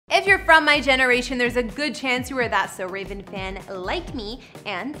If you're from my generation, there's a good chance you are that So Raven fan like me,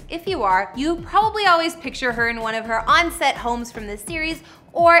 and if you are, you probably always picture her in one of her on-set homes from the series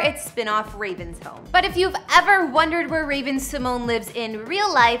or its spin-off Raven's Home. But if you've ever wondered where Raven Symone lives in real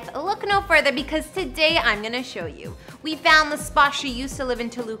life, look no further because today I'm gonna show you. We found the spot she used to live in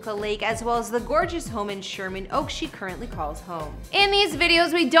Toluca Lake as well as the gorgeous home in Sherman Oaks she currently calls home. In these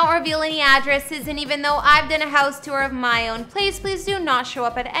videos, we don't reveal any addresses, and even though I've done a house tour of my own place, please do not show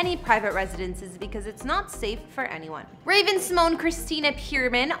up at any private residences because it's not safe for anyone. Raven Symone Christina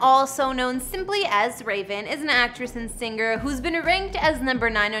Pearman, also known simply as Raven, is an actress and singer who's been ranked as #9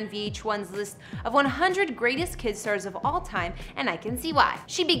 on VH1's list of 100 greatest kid stars of all time, and I can see why.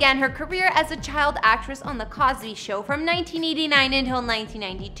 She began her career as a child actress on The Cosby Show from 1989 until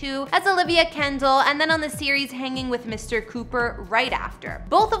 1992 as Olivia Kendall, and then on the series Hanging with Mr. Cooper right after,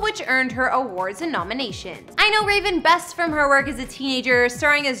 both of which earned her awards and nominations. I know Raven best from her work as a teenager,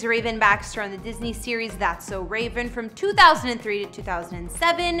 starring as Raven Baxter on the Disney series That's So Raven from 2003 to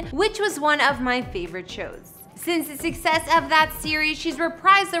 2007, which was one of my favorite shows. Since the success of that series, she's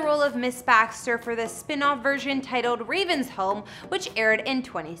reprised the role of Miss Baxter for the spin-off version titled Raven's Home, which aired in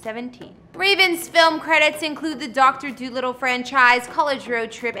 2017. Raven's film credits include the Dr. Dolittle franchise, College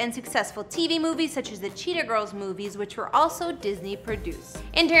Road Trip, and successful TV movies such as the Cheetah Girls movies, which were also Disney produced.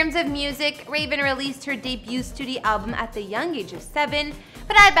 In terms of music, Raven released her debut studio album at the young age of 7,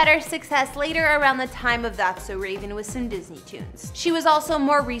 but had better success later around the time of That's So Raven with some Disney tunes. She was also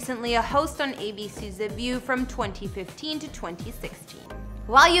more recently a host on ABC's The View from 2015 to 2016.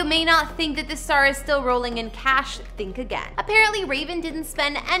 While you may not think that the star is still rolling in cash, think again. Apparently, Raven didn't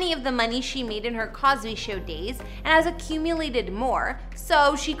spend any of the money she made in her Cosby Show days and has accumulated more,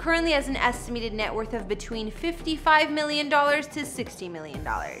 so she currently has an estimated net worth of between $55 million to $60 million.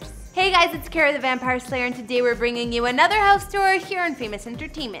 Hey guys, it's Kara the Vampire Slayer, and today we're bringing you another house tour here on Famous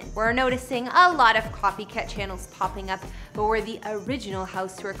Entertainment. We're noticing a lot of copycat channels popping up, but we're the original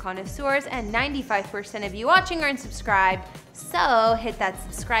house tour connoisseurs, and 95% of you watching aren't subscribed, so hit that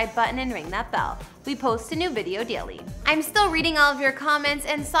subscribe button and ring that bell. We post a new video daily. I'm still reading all of your comments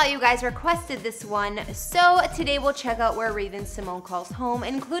and saw you guys requested this one, so today we'll check out where Raven Symone calls home,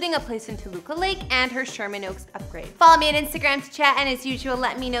 including a place in Toluca Lake and her Sherman Oaks upgrade. Follow me on Instagram to chat, and as usual,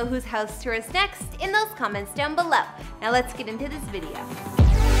 let me know whose house tour is next in those comments down below. Now let's get into this video.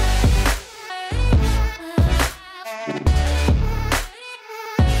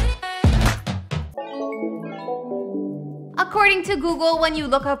 According to Google, when you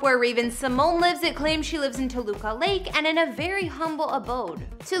look up where Raven Symone lives, it claims she lives in Toluca Lake and in a very humble abode.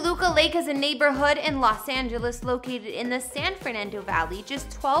 Toluca Lake is a neighborhood in Los Angeles located in the San Fernando Valley,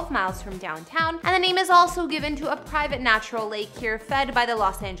 just 12 miles from downtown, and the name is also given to a private natural lake here fed by the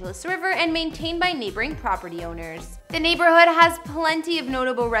Los Angeles River and maintained by neighboring property owners. The neighborhood has plenty of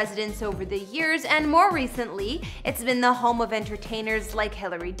notable residents over the years, and more recently, it's been the home of entertainers like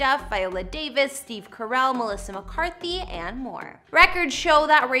Hilary Duff, Viola Davis, Steve Carell, Melissa McCarthy, and more. Records show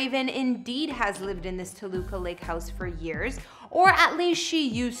that Raven indeed has lived in this Toluca Lake house for years, or at least she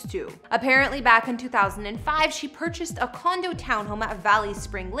used to. Apparently back in 2005, she purchased a condo townhome at Valley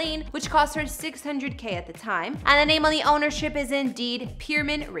Spring Lane, which cost her $600K at the time, and the name on the ownership is indeed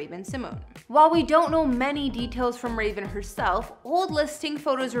Pearman Raven Symone. While we don't know many details from Raven herself, old listing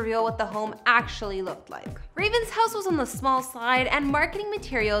photos reveal what the home actually looked like. Raven's house was on the small side, and marketing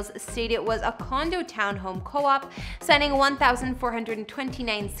materials state it was a condo townhome co-op, spanning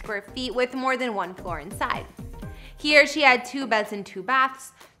 1,429 square feet with more than one floor inside. Here she had 2 beds and 2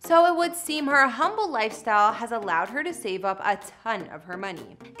 baths, so it would seem her humble lifestyle has allowed her to save up a ton of her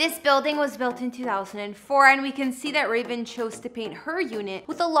money. This building was built in 2004, and we can see that Raven chose to paint her unit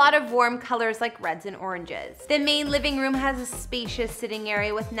with a lot of warm colors like reds and oranges. The main living room has a spacious sitting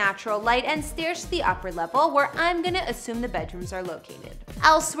area with natural light and stairs to the upper level, where I'm gonna assume the bedrooms are located.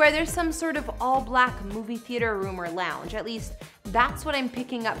 Elsewhere, there's some sort of all-black movie theater room or lounge. At least that's what I'm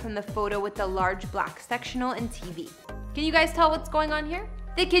picking up from the photo with the large black sectional and TV. Can you guys tell what's going on here?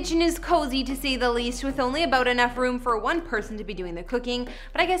 The kitchen is cozy to say the least, with only about enough room for one person to be doing the cooking,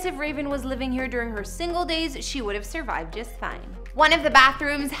 but I guess if Raven was living here during her single days, she would have survived just fine. One of the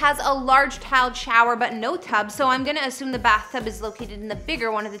bathrooms has a large tiled shower but no tub, so I'm gonna assume the bathtub is located in the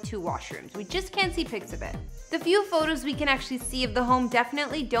bigger one of the 2 washrooms. We just can't see pics of it. The few photos we can actually see of the home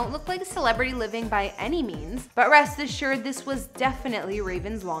definitely don't look like celebrity living by any means, but rest assured this was definitely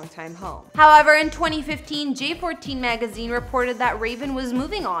Raven's longtime home. However, in 2015, J14 magazine reported that Raven was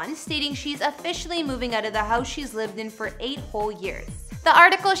moving on, stating she's officially moving out of the house she's lived in for 8 whole years. The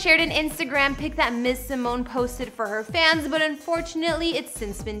article shared an Instagram pic that Ms. Symone posted for her fans, but unfortunately it's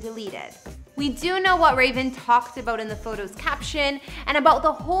since been deleted. We do know what Raven talked about in the photo's caption and about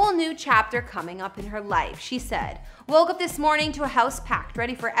the whole new chapter coming up in her life. She said, "Woke up this morning to a house packed,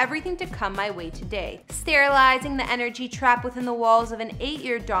 ready for everything to come my way today. Sterilizing the energy trapped within the walls of an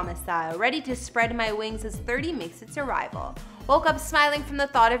 8-year domicile, ready to spread my wings as 30 makes its arrival. Woke up smiling from the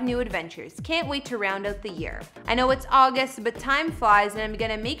thought of new adventures. Can't wait to round out the year. I know it's August, but time flies and I'm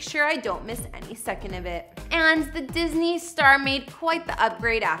gonna make sure I don't miss any second of it." And the Disney star made quite the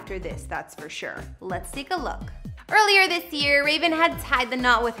upgrade after this, that's for sure. Let's take a look. Earlier this year, Raven had tied the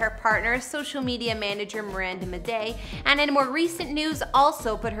knot with her partner, social media manager Miranda Madej, and in more recent news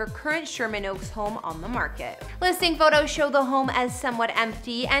also put her current Sherman Oaks home on the market. Listing photos show the home as somewhat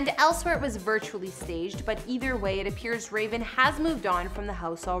empty, and elsewhere it was virtually staged, but either way it appears Raven has moved on from the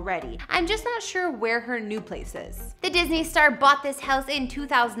house already. I'm just not sure where her new place is. The Disney star bought this house in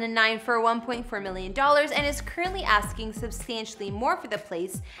 2009 for $1.4 million and is currently asking substantially more for the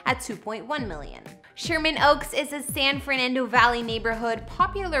place at $2.1 million. Sherman Oaks is a San Fernando Valley neighborhood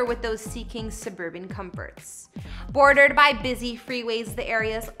popular with those seeking suburban comforts. Bordered by busy freeways, the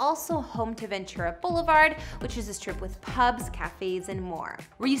area is also home to Ventura Boulevard, which is a strip with pubs, cafes, and more.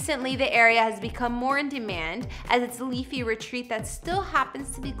 Recently, the area has become more in demand as it's a leafy retreat that still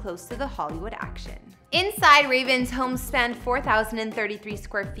happens to be close to the Hollywood action. Inside, Raven's home spanned 4,033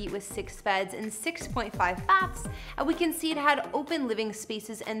 square feet with 6 beds and 6.5 baths, and we can see it had open living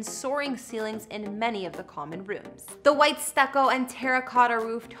spaces and soaring ceilings in many of the common rooms. The white stucco and terracotta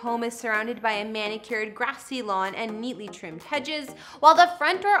roofed home is surrounded by a manicured grassy lawn and neatly trimmed hedges, while the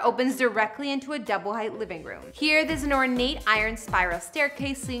front door opens directly into a double-height living room. Here, there's an ornate iron spiral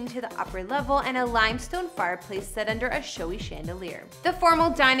staircase leading to the upper level and a limestone fireplace set under a showy chandelier. The formal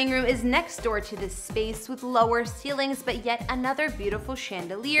dining room is next door to this space, with lower ceilings but yet another beautiful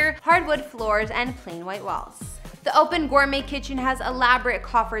chandelier, hardwood floors, and plain white walls. The open gourmet kitchen has elaborate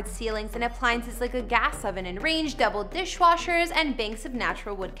coffered ceilings and appliances like a gas oven and range, double dishwashers, and banks of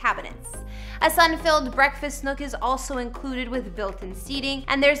natural wood cabinets. A sun-filled breakfast nook is also included with built-in seating,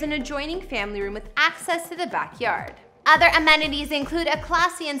 and there's an adjoining family room with access to the backyard. Other amenities include a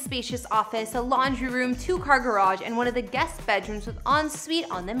classy and spacious office, a laundry room, 2-car garage, and one of the guest bedrooms with ensuite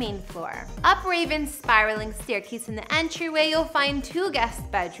on the main floor. Up Raven's spiraling staircase in the entryway, you'll find 2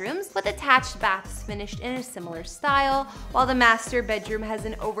 guest bedrooms with attached baths finished in a similar style, while the master bedroom has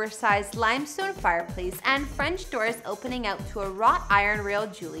an oversized limestone fireplace and French doors opening out to a wrought iron rail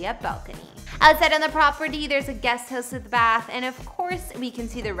Juliet balcony. Outside on the property, there's a guest house with bath, and of course, we can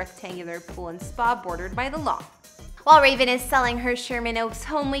see the rectangular pool and spa bordered by the lawn. While Raven is selling her Sherman Oaks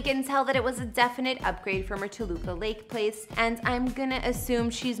home, we can tell that it was a definite upgrade from her Toluca Lake place, and I'm gonna assume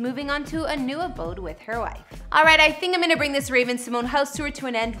she's moving on to a new abode with her wife. Alright, I think I'm gonna bring this Raven Symone house tour to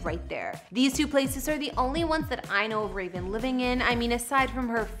an end right there. These 2 places are the only ones that I know of Raven living in, I mean aside from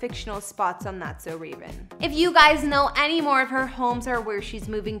her fictional spots on That's So Raven. If you guys know any more of her homes or where she's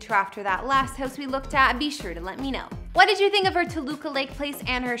moving to after that last house we looked at, be sure to let me know. What did you think of her Toluca Lake place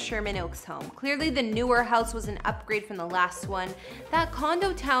and her Sherman Oaks home? Clearly the newer house was an upgrade from the last one. That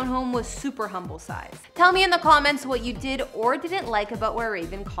condo townhome was super humble size. Tell me in the comments what you did or didn't like about where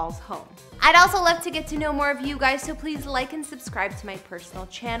Raven calls home. I'd also love to get to know more of you guys, so please like and subscribe to my personal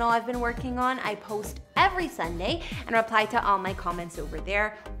channel I've been working on. I post every Sunday and reply to all my comments over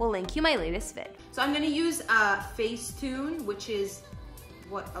there. We'll link you my latest vid. So I'm gonna use Facetune, which is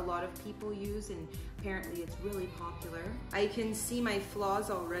what a lot of people use, and apparently it's really popular. I can see my flaws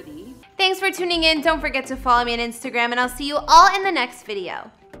already. Thanks for tuning in. Don't forget to follow me on Instagram, and I'll see you all in the next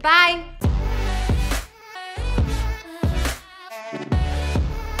video. Bye!